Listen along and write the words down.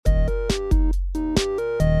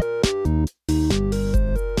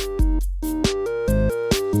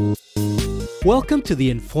Welcome to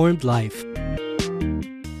The Informed Life.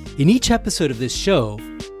 In each episode of this show,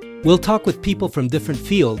 we'll talk with people from different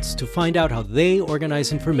fields to find out how they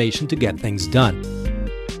organize information to get things done.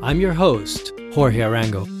 I'm your host, Jorge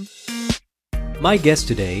Arango. My guest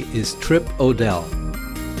today is Trip Odell.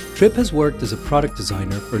 Trip has worked as a product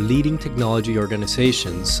designer for leading technology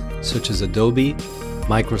organizations such as Adobe,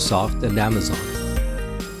 Microsoft, and Amazon.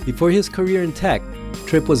 Before his career in tech,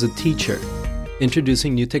 Trip was a teacher,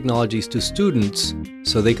 introducing new technologies to students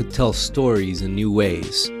so they could tell stories in new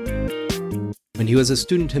ways. When he was a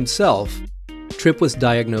student himself, Trip was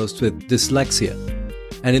diagnosed with dyslexia,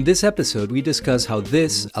 and in this episode we discuss how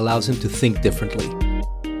this allows him to think differently.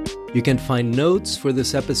 You can find notes for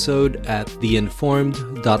this episode at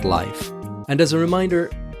theinformed.life. And as a reminder,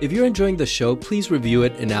 if you're enjoying the show, please review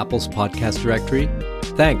it in Apple's podcast directory.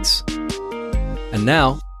 Thanks. And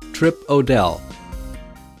now, Trip Odell.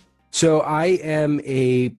 So I am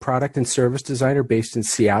a product and service designer based in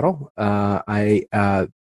Seattle. I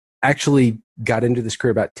actually got into this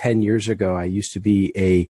career about 10 years ago. I used to be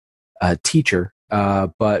a teacher,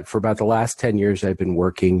 but for about the last 10 years, I've been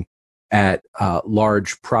working at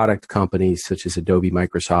large product companies such as Adobe,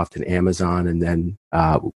 Microsoft, and Amazon, and then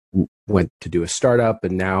went to do a startup,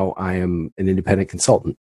 and now I am an independent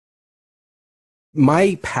consultant.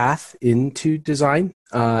 My path into design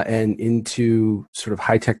and into sort of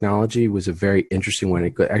high technology was a very interesting one.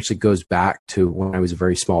 It actually goes back to when I was a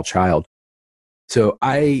very small child. So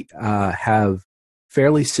I have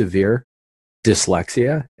fairly severe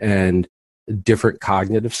dyslexia and different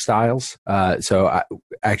cognitive styles.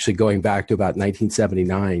 Actually going back to about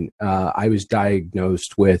 1979, I was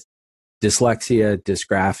diagnosed with dyslexia,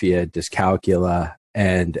 dysgraphia, dyscalculia,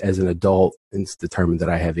 and as an adult, it's determined that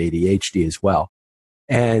I have ADHD as well.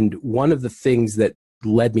 And one of the things that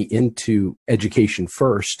led me into education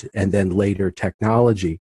first and then later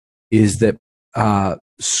technology is that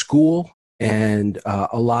school and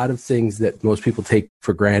a lot of things that most people take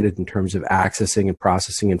for granted in terms of accessing and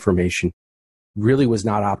processing information really was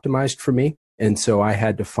not optimized for me. And so I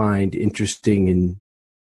had to find interesting and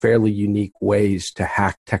fairly unique ways to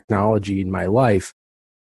hack technology in my life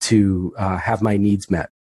to have my needs met.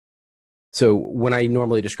 So when I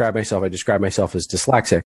normally describe myself, I describe myself as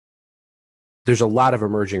dyslexic. There's a lot of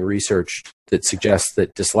emerging research that suggests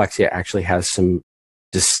that dyslexia actually has some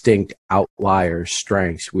distinct outlier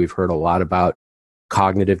strengths. We've heard a lot about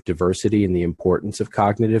cognitive diversity and the importance of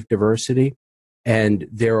cognitive diversity. And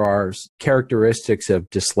there are characteristics of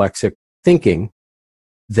dyslexic thinking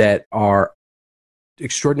that are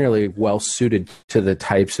extraordinarily well suited to the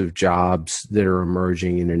types of jobs that are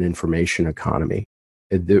emerging in an information economy.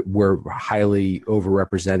 We're highly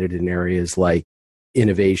overrepresented in areas like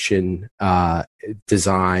innovation,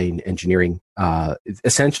 design, engineering,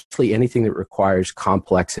 essentially anything that requires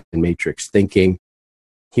complex and matrix thinking,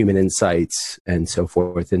 human insights, and so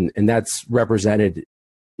forth. And that's represented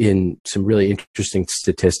in some really interesting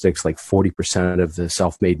statistics, like 40% of the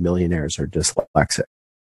self-made millionaires are dyslexic.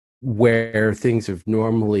 Where things have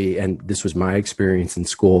normally, and this was my experience in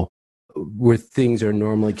school, where things are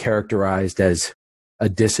normally characterized as a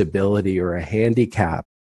disability or a handicap,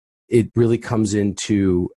 it really comes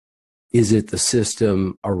into, is it the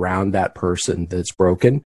system around that person that's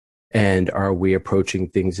broken? And are we approaching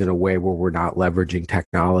things in a way where we're not leveraging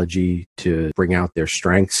technology to bring out their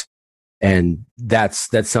strengths? And that's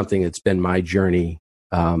something that's been my journey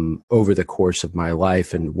over the course of my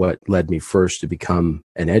life, and what led me first to become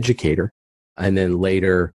an educator, and then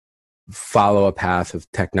later follow a path of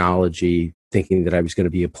technology, thinking that I was going to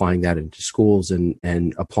be applying that into schools and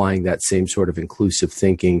applying that same sort of inclusive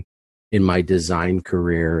thinking in my design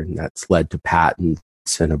career. And that's led to patents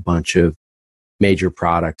and a bunch of major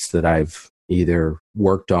products that I've either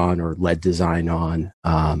worked on or led design on,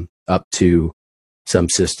 up to some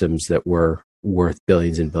systems that were worth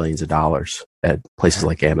billions and billions of dollars at places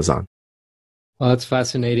like Amazon. Well, that's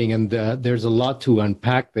fascinating. And there's a lot to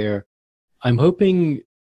unpack there. I'm hoping,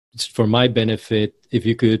 for my benefit, if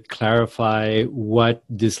you could clarify what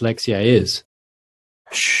dyslexia is.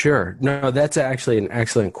 Sure. No, that's actually an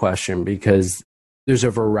excellent question, because there's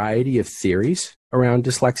a variety of theories around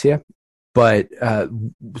dyslexia, but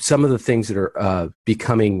some of the things that are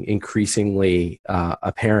becoming increasingly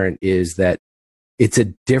apparent is that it's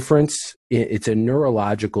a difference. It's a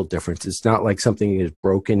neurological difference. It's not like something is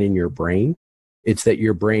broken in your brain. It's that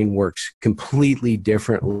your brain works completely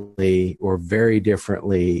differently or very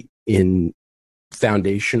differently in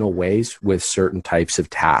foundational ways with certain types of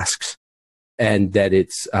tasks, and that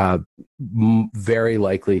it's very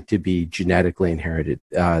likely to be genetically inherited.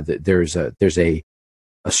 There's a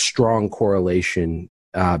strong correlation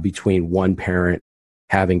between one parent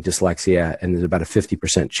having dyslexia, and there's about a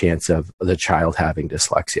 50% chance of the child having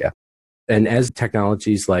dyslexia. And as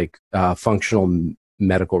technologies like functional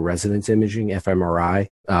medical resonance imaging, fMRI,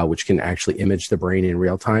 which can actually image the brain in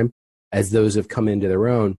real time, as those have come into their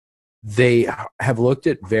own, they have looked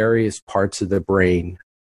at various parts of the brain.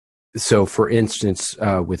 So for instance,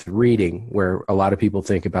 with reading, where a lot of people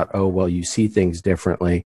think about, oh, well, you see things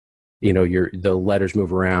differently, the letters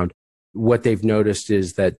move around. What they've noticed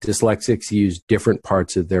is that dyslexics use different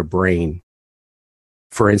parts of their brain.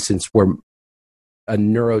 For instance, where a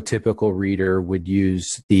neurotypical reader would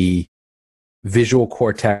use the visual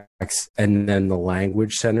cortex and then the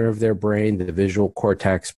language center of their brain, the visual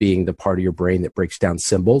cortex being the part of your brain that breaks down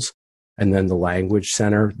symbols, and then the language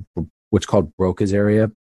center, what's called Broca's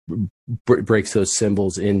area, breaks those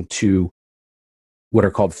symbols into what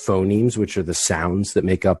are called phonemes, which are the sounds that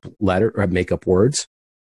make up words.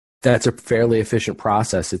 That's a fairly efficient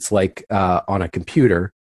process. It's like on a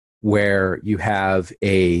computer where you have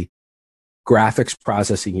a graphics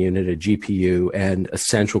processing unit, a GPU, and a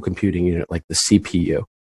central computing unit like the CPU.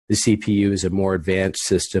 The CPU is a more advanced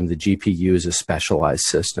system. The GPU is a specialized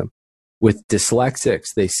system. With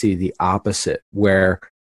dyslexics, they see the opposite, where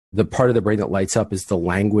the part of the brain that lights up is the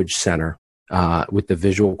language center, with the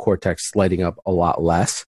visual cortex lighting up a lot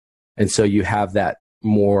less. And so you have that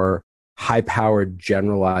more high-powered,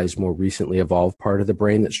 generalized, more recently evolved part of the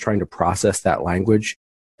brain that's trying to process that language.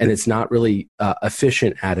 And it's not really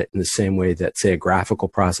efficient at it in the same way that, say, a graphical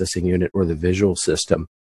processing unit or the visual system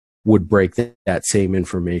would break that same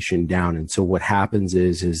information down. And so what happens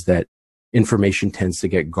is that information tends to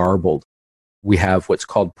get garbled. We have what's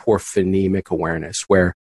called poor phonemic awareness,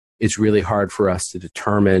 where it's really hard for us to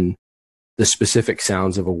determine the specific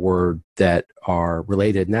sounds of a word that are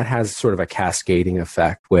related. And that has sort of a cascading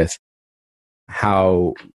effect with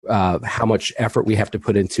how much effort we have to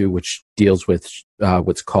put into, which deals with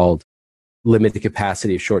what's called limited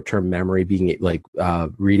capacity of short-term memory, being like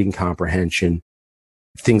reading comprehension,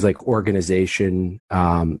 things like organization,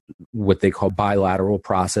 what they call bilateral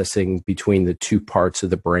processing between the two parts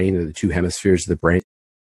of the brain or the two hemispheres of the brain.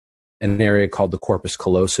 And an area called the corpus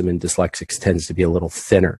callosum in dyslexics tends to be a little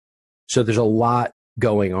thinner. So there's a lot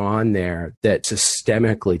going on there that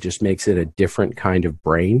systemically just makes it a different kind of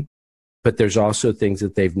brain. But there's also things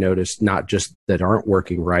that they've noticed, not just that aren't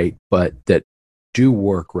working right, but that do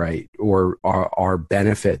work right or are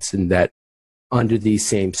benefits, and that under these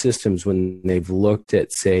same systems, when they've looked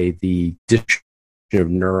at, say, the distribution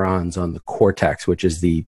of neurons on the cortex, which is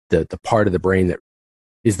the part of the brain that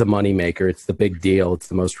is the moneymaker, it's the big deal, it's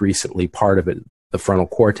the most recently part of it, the frontal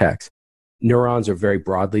cortex. Neurons are very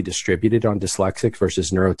broadly distributed on dyslexics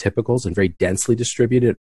versus neurotypicals, and very densely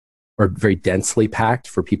distributed, or very densely packed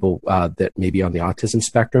for people that may be on the autism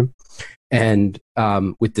spectrum. And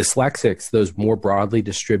with dyslexics, those more broadly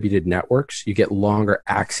distributed networks, you get longer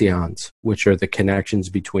axons, which are the connections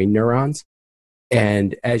between neurons.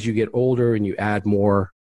 And as you get older and you add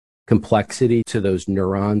more complexity to those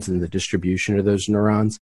neurons and the distribution of those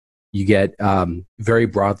neurons, you get very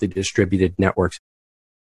broadly distributed networks.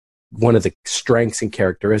 One of the strengths and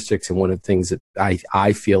characteristics, and one of the things that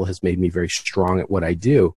I feel has made me very strong at what I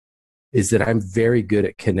do, is that I'm very good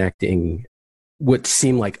at connecting what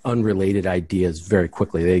seem like unrelated ideas very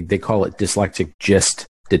quickly. They call it dyslexic gist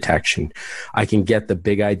detection. I can get the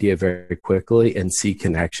big idea very quickly and see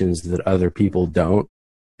connections that other people don't.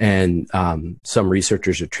 And some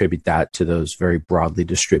researchers attribute that to those very broadly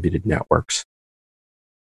distributed networks.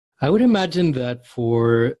 I would imagine that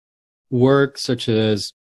for work such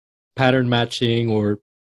as pattern matching or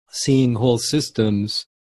seeing whole systems,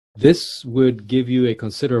 this would give you a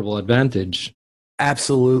considerable advantage.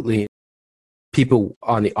 Absolutely. People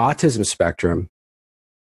on the autism spectrum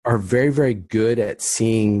are very, very good at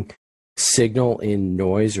seeing signal in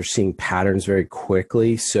noise or seeing patterns very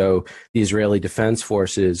quickly. So the Israeli Defense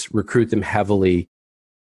Forces recruit them heavily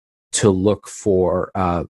to look for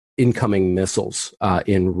incoming missiles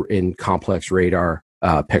in complex radar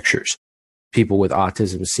pictures. People with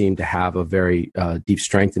autism seem to have a very deep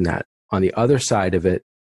strength in that. On the other side of it,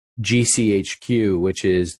 GCHQ, which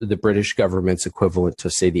is the British government's equivalent to,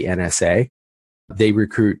 say, the NSA, they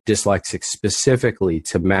recruit dyslexics specifically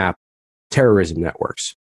to map terrorism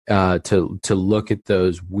networks, to look at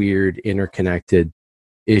those weird interconnected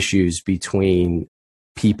issues between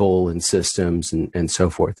people and systems and so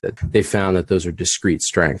forth. That they found that those are discrete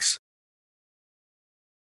strengths.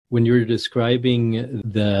 When you were describing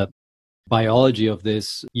the biology of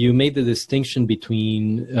this, you made the distinction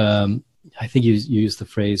between, I think you used the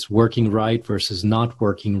phrase working right versus not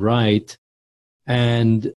working right.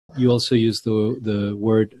 And you also used the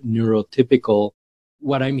word neurotypical.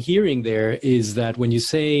 what I'm hearing there is that when you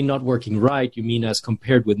say not working right, you mean as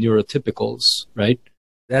compared with neurotypicals, right?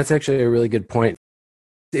 That's actually a really good point.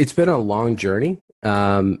 It's been a long journey.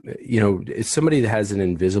 As somebody that has an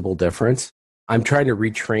invisible difference, I'm trying to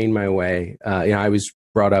retrain my way. I was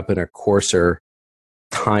brought up in a coarser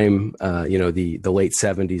time, the late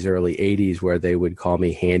 70s, early 80s, where they would call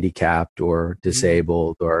me handicapped or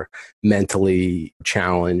disabled or mentally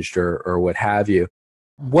challenged or what have you.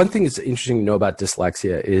 One thing that's interesting to know about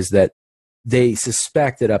dyslexia is that they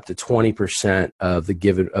suspect that up to 20% of a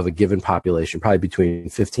given population, probably between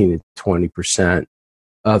 15 and 20%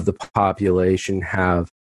 of the population, have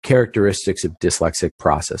characteristics of dyslexic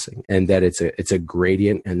processing, and that it's a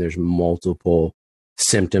gradient, and there's multiple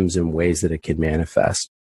symptoms and ways that it can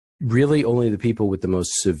manifest. Really, only the people with the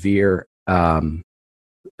most severe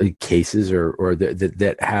cases or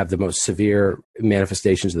that have the most severe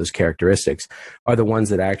manifestations of those characteristics are the ones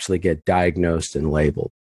that actually get diagnosed and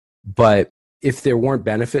labeled. But if there weren't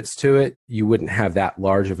benefits to it, you wouldn't have that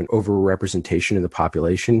large of an overrepresentation in the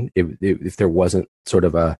population if there wasn't sort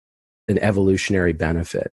of an evolutionary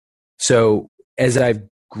benefit. So as I've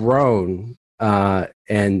grown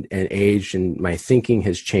and aged, and my thinking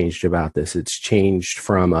has changed about this, it's changed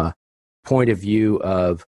from a point of view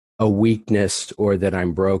of a weakness, or that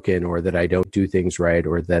I'm broken, or that I don't do things right,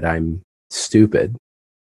 or that I'm stupid,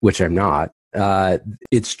 which I'm not.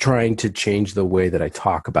 It's trying to change the way that I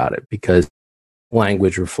talk about it, because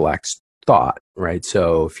language reflects thought, right?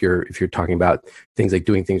 So if you're talking about things like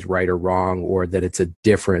doing things right or wrong, or that it's a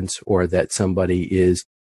difference, or that somebody is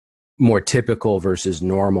more typical versus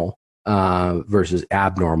normal versus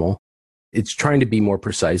abnormal, it's trying to be more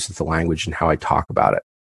precise with the language and how I talk about it.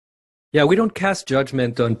 Yeah, we don't cast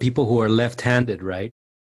judgment on people who are left-handed, right?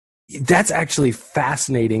 That's actually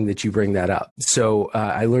fascinating that you bring that up. So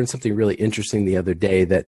I learned something really interesting the other day,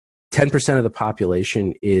 that 10% of the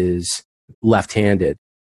population is left-handed,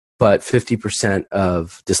 but 50%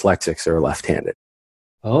 of dyslexics are left-handed.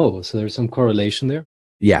 Oh, so there's some correlation there?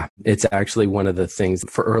 Yeah, it's actually one of the things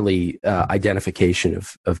for early identification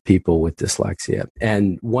of people with dyslexia.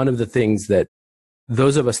 And one of the things that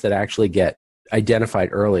those of us that actually get identified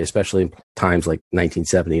early, especially in times like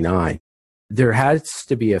 1979, there has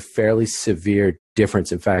to be a fairly severe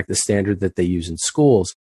difference. In fact, the standard that they use in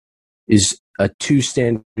schools is a 2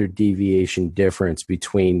 standard deviation difference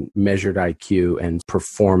between measured IQ and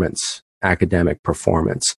performance, academic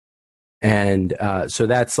performance. And so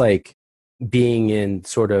that's like being in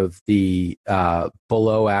sort of the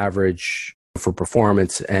below average for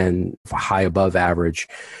performance and high above average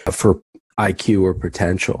for IQ or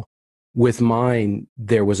potential. With mine,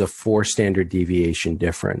 there was a 4 standard deviation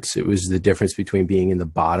difference. It was the difference between being in the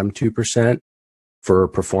bottom 2% for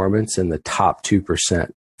performance and the top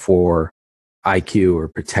 2% for IQ or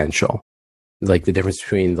potential. Like the difference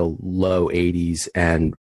between the low 80s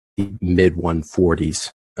and the mid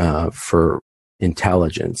 140s for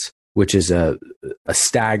intelligence, which is a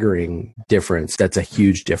staggering difference. That's a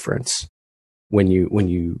huge difference when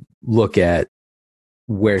you look at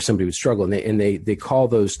where somebody would struggle. And they call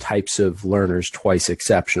those types of learners twice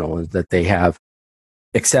exceptional, and that they have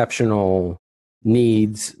exceptional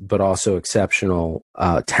needs, but also exceptional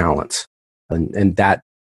talents. And that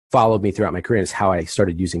followed me throughout my career. Is how I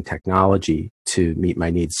started using technology to meet my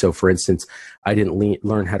needs. So for instance, I didn't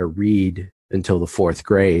learn how to read until the 4th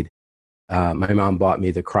grade. My mom bought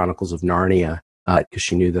me the Chronicles of Narnia because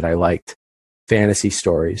she knew that I liked fantasy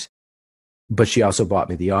stories. But she also bought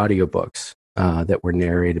me the audiobooks that were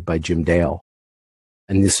narrated by Jim Dale.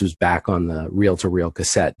 And this was back on the reel-to-reel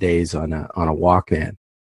cassette days on a Walkman.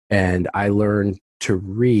 And I learned to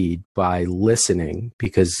read by listening,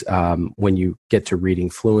 because when you get to reading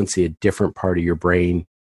fluency, a different part of your brain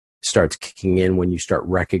starts kicking in when you start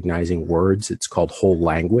recognizing words. It's called whole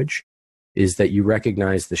language, is that you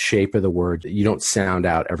recognize the shape of the word. You don't sound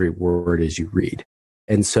out every word as you read.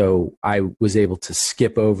 And so I was able to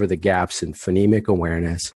skip over the gaps in phonemic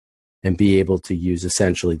awareness and be able to use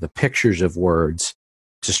essentially the pictures of words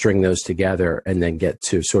to string those together and then get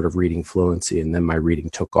to sort of reading fluency. And then my reading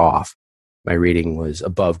took off. My reading was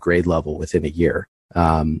above grade level within a year,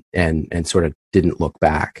 and sort of didn't look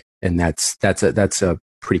back. And that's a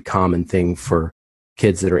pretty common thing for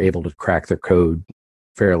kids that are able to crack their code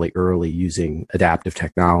fairly early using adaptive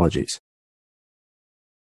technologies.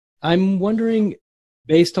 I'm wondering,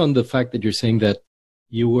 based on the fact that you're saying that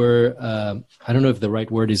you were, I don't know if the right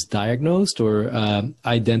word is diagnosed or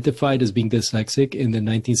identified as being dyslexic in the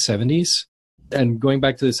 1970s, and going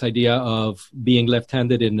back to this idea of being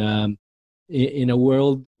left-handed in a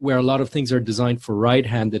world where a lot of things are designed for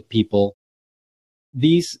right-handed people,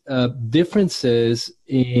 these differences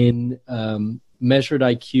in measured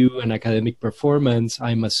IQ and academic performance,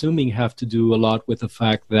 I'm assuming, have to do a lot with the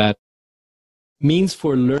fact that means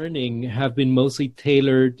for learning have been mostly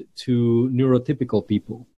tailored to neurotypical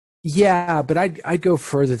people. Yeah, but I'd go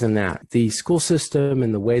further than that. The school system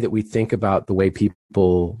and the way that we think about the way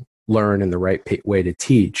people learn and the right way to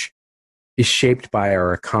teach is shaped by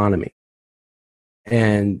our economy.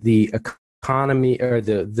 And the economy, or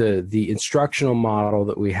the instructional model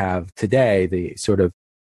that we have today, the sort of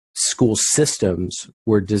school systems,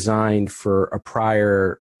 were designed for a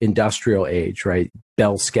prior industrial age, right?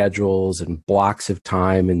 Bell schedules and blocks of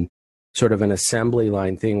time and sort of an assembly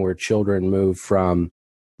line thing where children move from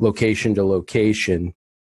location to location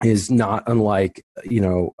is not unlike,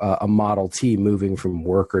 a Model T moving from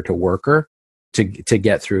worker to worker to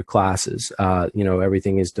get through classes.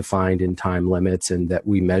 Everything is defined in time limits, and that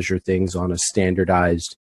we measure things on a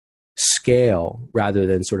standardized scale rather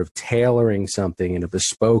than sort of tailoring something in a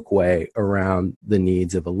bespoke way around the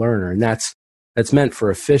needs of a learner. And that's meant for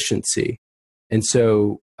efficiency. And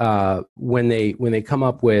so when they come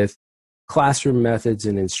up with classroom methods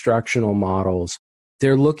and instructional models,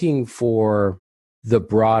 they're looking for the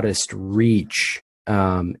broadest reach.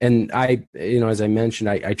 And I, as I mentioned,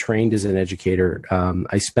 I trained as an educator.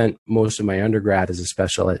 I spent most of my undergrad as a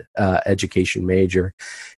special education major,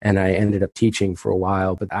 and I ended up teaching for a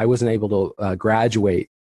while, but I wasn't able to graduate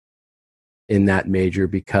in that major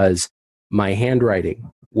because my handwriting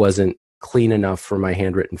wasn't clean enough for my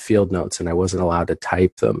handwritten field notes, and I wasn't allowed to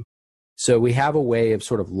type them. So we have a way of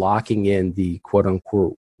sort of locking in the quote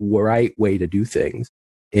unquote right way to do things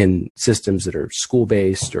in systems that are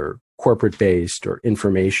school-based or corporate-based or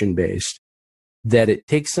information-based, that it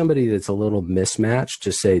takes somebody that's a little mismatched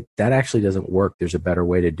to say, that actually doesn't work. There's a better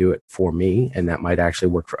way to do it for me, and that might actually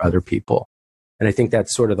work for other people. And I think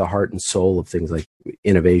that's sort of the heart and soul of things like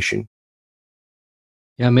innovation.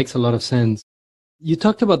 Yeah, it makes a lot of sense. You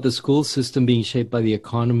talked about the school system being shaped by the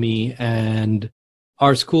economy, and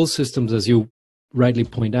our school systems, as you rightly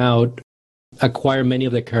point out, acquire many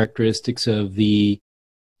of the characteristics of the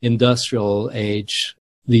industrial age,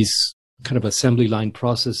 these kind of assembly line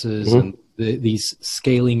processes and these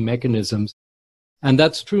scaling mechanisms. And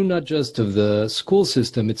that's true not just of the school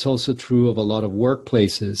system, it's also true of a lot of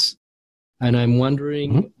workplaces. And I'm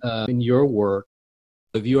wondering, in your work,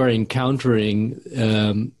 if you are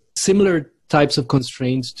encountering similar types of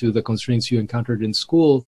constraints to the constraints you encountered in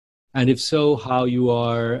school, and if so, how you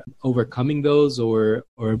are overcoming those or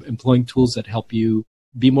employing tools that help you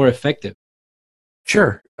be more effective.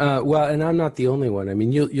 Sure. Well, and I'm not the only one. I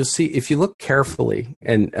mean, you'll see if you look carefully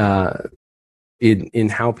and in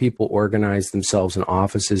how people organize themselves in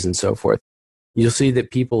offices and so forth, you'll see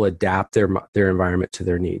that people adapt their environment to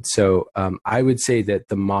their needs. So I would say that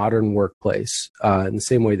the modern workplace, in the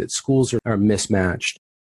same way that schools are mismatched,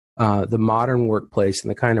 the modern workplace and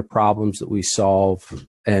the kind of problems that we solve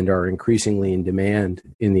and are increasingly in demand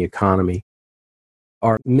in the economy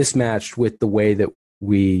are mismatched with the way that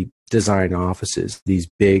we design offices, these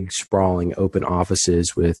big, sprawling, open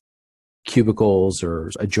offices with cubicles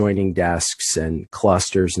or adjoining desks and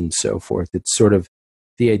clusters and so forth. It's sort of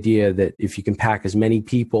the idea that if you can pack as many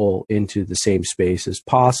people into the same space as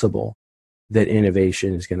possible, that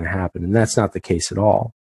innovation is going to happen. And that's not the case at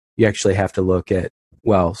all. You actually have to look at,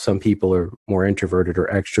 well, some people are more introverted or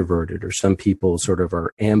extroverted, or some people sort of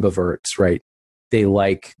are ambiverts, right? They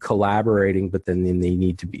like collaborating, but then they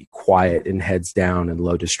need to be quiet and heads down and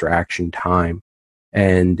low distraction time.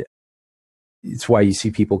 And it's why you see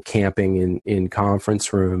people camping in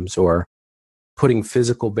conference rooms or putting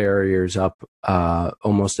physical barriers up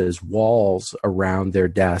almost as walls around their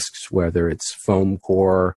desks, whether it's foam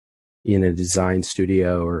core in a design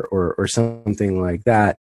studio or something like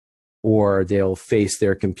that. Or they'll face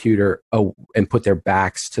their computer and put their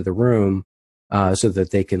backs to the room so that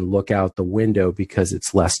they can look out the window because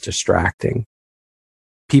it's less distracting.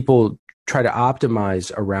 People try to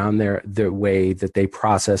optimize around their way that they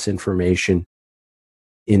process information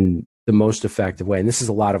in the most effective way. And this is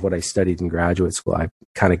a lot of what I studied in graduate school. I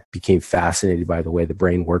kind of became fascinated by the way the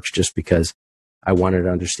brain works just because I wanted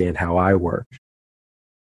to understand how I worked.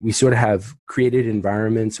 We sort of have created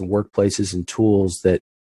environments and workplaces and tools that,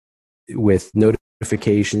 with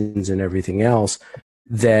notifications and everything else,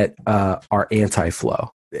 that are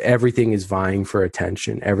anti-flow. Everything is vying for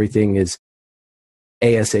attention. Everything is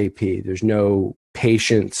ASAP. There's no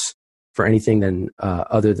patience for anything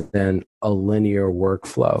other than a linear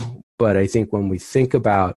workflow. But I think when we think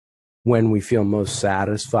about when we feel most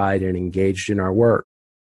satisfied and engaged in our work,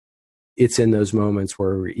 it's in those moments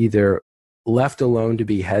where we're either left alone to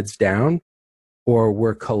be heads down, or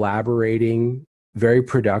we're collaborating very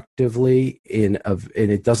productively and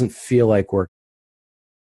it doesn't feel like we're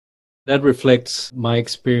That reflects my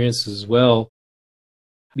experience as well,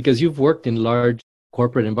 because you've worked in large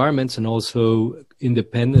corporate environments and also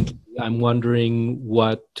independently. I'm wondering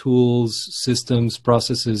what tools, systems,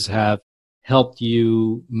 processes have helped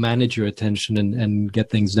you manage your attention and get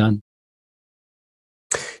things done.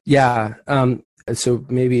 Yeah. So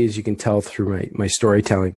maybe as you can tell through my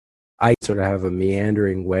storytelling, I sort of have a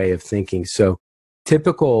meandering way of thinking. So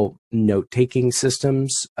typical note-taking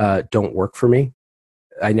systems don't work for me.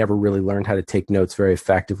 I never really learned how to take notes very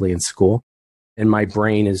effectively in school. And my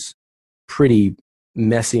brain is pretty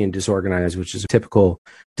messy and disorganized, which is a typical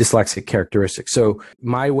dyslexic characteristic. So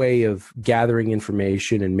my way of gathering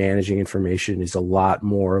information and managing information is a lot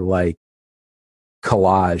more like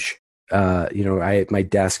collage. My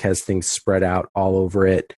desk has things spread out all over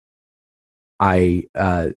it. I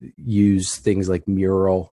use things like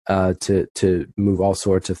Mural to move all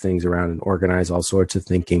sorts of things around and organize all sorts of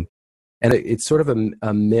thinking. And it's sort of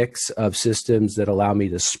a mix of systems that allow me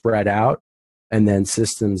to spread out, and then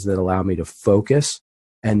systems that allow me to focus,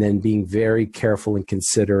 and then being very careful and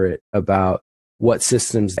considerate about what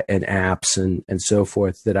systems and apps and so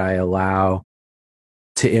forth that I allow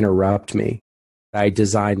to interrupt me. I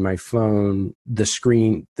designed my phone, the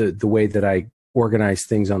screen, the way that I organize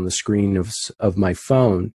things on the screen of my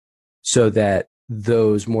phone, so that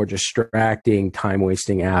those more distracting,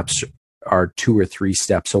 time-wasting apps are 2 or 3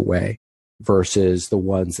 steps away, versus the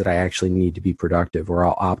ones that I actually need to be productive, or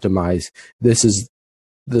I'll optimize. This is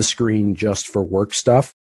the screen just for work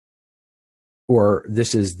stuff, or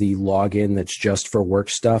this is the login that's just for work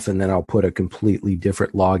stuff, and then I'll put a completely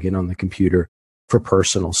different login on the computer for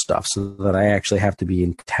personal stuff, so that I actually have to be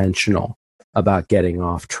intentional about getting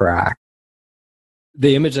off track.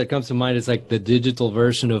 The image that comes to mind is like the digital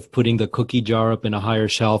version of putting the cookie jar up in a higher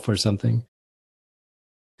shelf or something.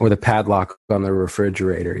 Or the padlock on the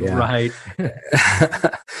refrigerator. Yeah. Right.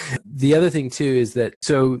 The other thing too is that,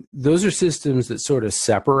 so those are systems that sort of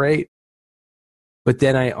separate, but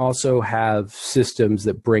then I also have systems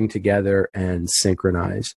that bring together and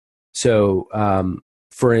synchronize. So,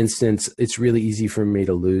 for instance, it's really easy for me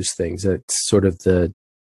to lose things. It's sort of the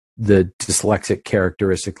dyslexic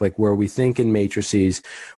characteristic, like where we think in matrices,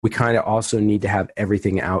 we kind of also need to have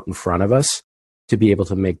everything out in front of us to be able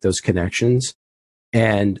to make those connections.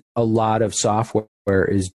 And a lot of software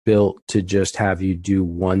is built to just have you do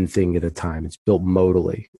one thing at a time. It's built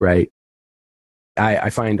modally, right? I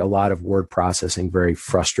find a lot of word processing very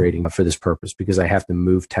frustrating for this purpose, because I have to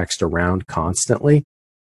move text around constantly.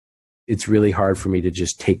 It's really hard for me to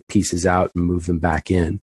just take pieces out and move them back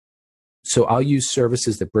in. So I'll use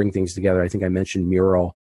services that bring things together. I think I mentioned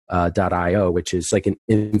Mural.io, which is like an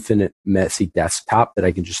infinite messy desktop that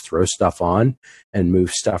I can just throw stuff on and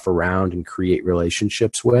move stuff around and create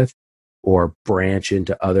relationships with, or branch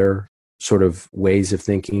into other sort of ways of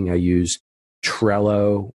thinking. I use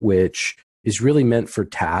Trello, which is really meant for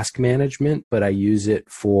task management, but I use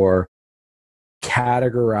it for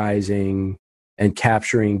categorizing and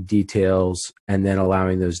capturing details, and then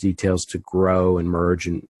allowing those details to grow and merge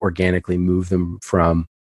and organically move them from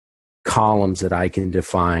columns that I can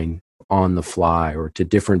define on the fly or to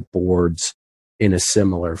different boards in a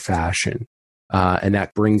similar fashion. And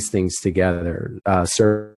that brings things together.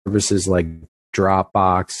 Services like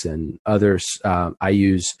Dropbox and others. I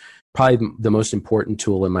use, probably the most important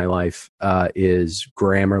tool in my life is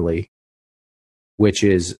Grammarly, which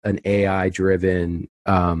is an AI-driven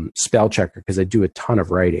spell checker, because I do a ton of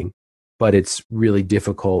writing, but it's really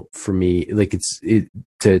difficult for me, like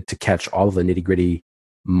to catch all of the nitty-gritty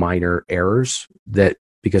minor errors that,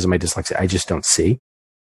 because of my dyslexia, I just don't see.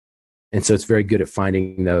 And so it's very good at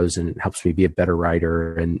finding those, and it helps me be a better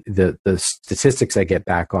writer. And the statistics I get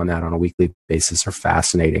back on that on a weekly basis are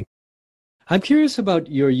fascinating. I'm curious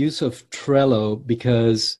about your use of Trello,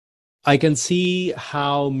 because I can see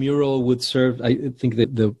how Mural would serve. I think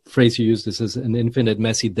that the phrase you used is as an infinite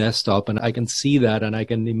messy desktop, and I can see that, and I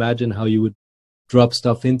can imagine how you would drop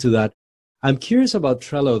stuff into that. I'm curious about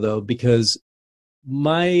Trello, though, because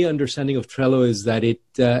my understanding of Trello is that it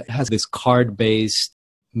has this card-based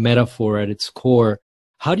metaphor at its core.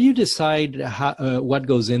 How do you decide what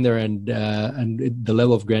goes in there and the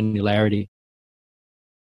level of granularity?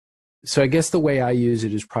 So I guess the way I use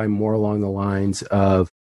it is probably more along the lines of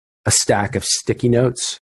a stack of sticky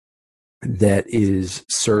notes that is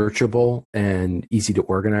searchable and easy to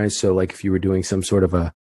organize. So like if you were doing some sort of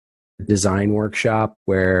a design workshop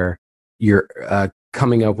where you're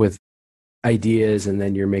coming up with ideas, and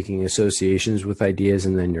then you're making associations with ideas,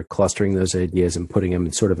 and then you're clustering those ideas and putting them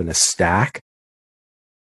in sort of in a stack.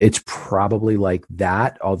 It's probably like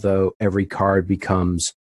that, although every card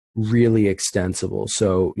becomes really extensible.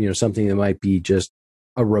 So, something that might be just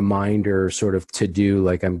a reminder sort of to do,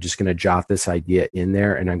 like I'm just going to jot this idea in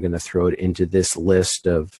there and I'm going to throw it into this list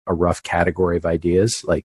of a rough category of ideas,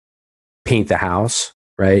 like paint the house,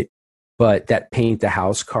 right? But that paint the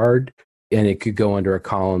house card, and it could go under a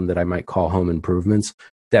column that I might call home improvements.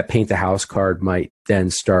 That paint the house card might then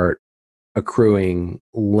start accruing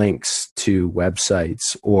links to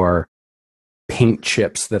websites or paint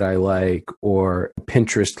chips that I like or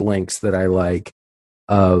Pinterest links that I like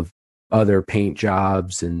of other paint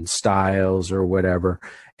jobs and styles or whatever.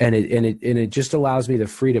 And it just allows me the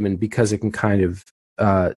freedom, and because it can kind of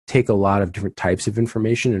take a lot of different types of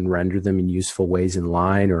information and render them in useful ways in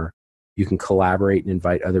line, or you can collaborate and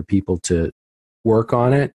invite other people to work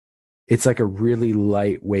on it. It's like a really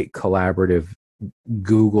lightweight collaborative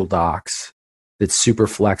Google Docs that's super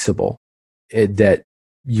flexible, that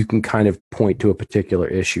you can kind of point to a particular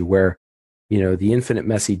issue where, the infinite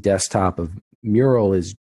messy desktop of Mural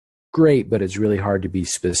is great, but it's really hard to be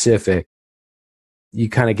specific. You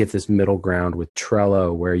kind of get this middle ground with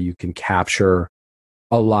Trello where you can capture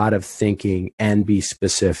a lot of thinking and be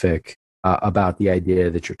specific about the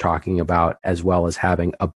idea that you're talking about, as well as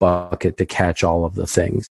having a bucket to catch all of the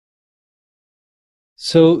things.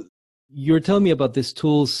 So you're telling me about this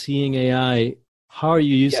tool, Seeing AI. How are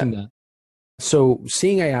you using that? So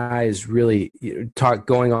Seeing AI is really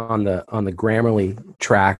going on the Grammarly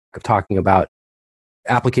track of talking about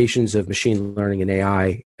applications of machine learning and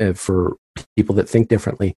AI for people that think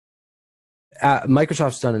differently.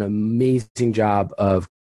 Microsoft's done an amazing job of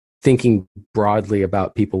thinking broadly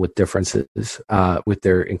about people with differences with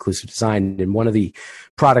their inclusive design. And one of the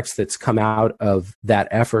products that's come out of that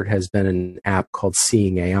effort has been an app called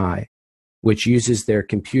Seeing AI, which uses their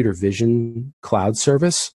computer vision cloud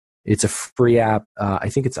service. It's a free app. I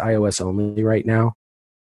think it's iOS only right now,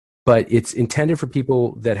 but it's intended for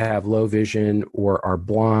people that have low vision or are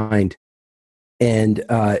blind. And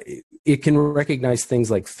it can recognize things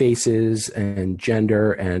like faces and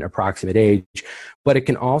gender and approximate age, but it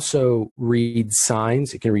can also read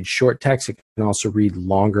signs. It can read short text. It can also read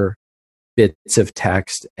longer bits of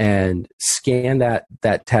text and scan that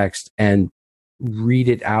text and read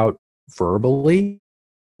it out verbally,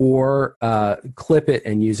 or clip it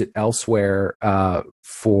and use it elsewhere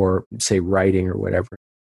for, say, writing or whatever.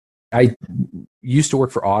 I used to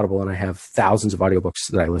work for Audible, and I have thousands of audiobooks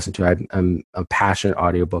that I listen to. I'm a passionate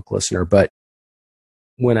audiobook listener, but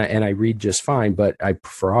I read just fine, but I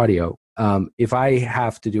prefer audio. If I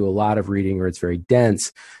have to do a lot of reading or it's very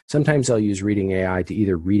dense, sometimes I'll use Reading AI to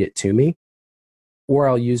either read it to me, or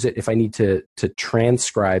I'll use it if I need to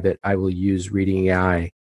transcribe it. I will use Reading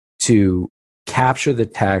AI to capture the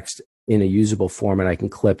text in a usable form, and I can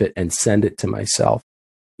clip it and send it to myself.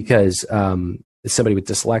 Because as somebody with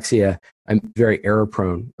dyslexia, I'm very error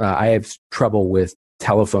prone. I have trouble with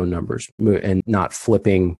telephone numbers and not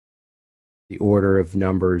flipping the order of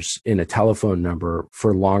numbers in a telephone number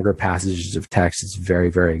for longer passages of text. It's very,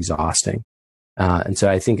 very exhausting. And so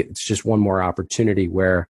I think it's just one more opportunity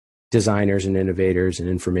where designers and innovators and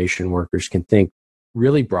information workers can think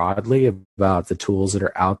really broadly about the tools that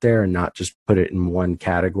are out there and not just put it in one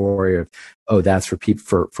category of, oh, that's for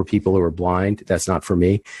people for people who are blind. That's not for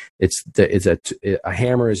me. A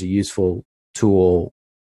hammer is a useful tool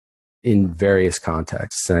in various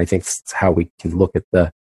contexts, and I think that's how we can look at the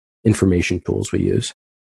information tools we use.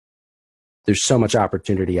 There's so much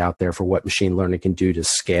opportunity out there for what machine learning can do to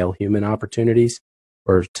scale human opportunities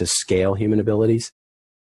or to scale human abilities.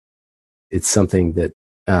 It's something that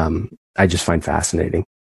I just find fascinating.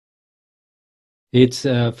 It's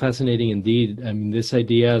fascinating indeed. I mean, this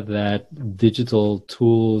idea that digital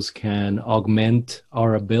tools can augment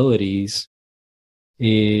our abilities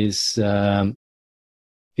is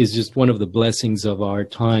just one of the blessings of our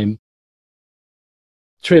time.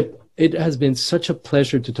 Trip, it has been such a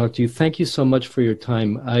pleasure to talk to you. Thank you so much for your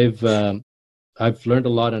time. I've learned a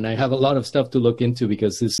lot, and I have a lot of stuff to look into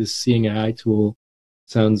because this Seeing AI tool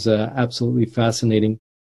sounds absolutely fascinating.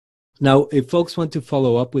 Now, if folks want to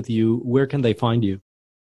follow up with you, where can they find you?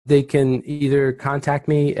 They can either contact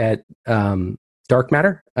me at Dark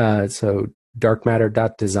Matter, so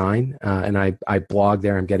darkmatter.design, and I blog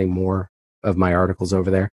there. I'm getting more of my articles over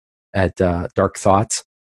there at Dark Thoughts,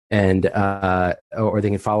 and or they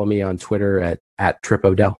can follow me on Twitter at Trip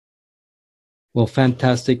Odell. Well,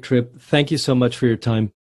 fantastic, Trip. Thank you so much for your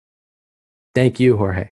time. Thank you, Jorge.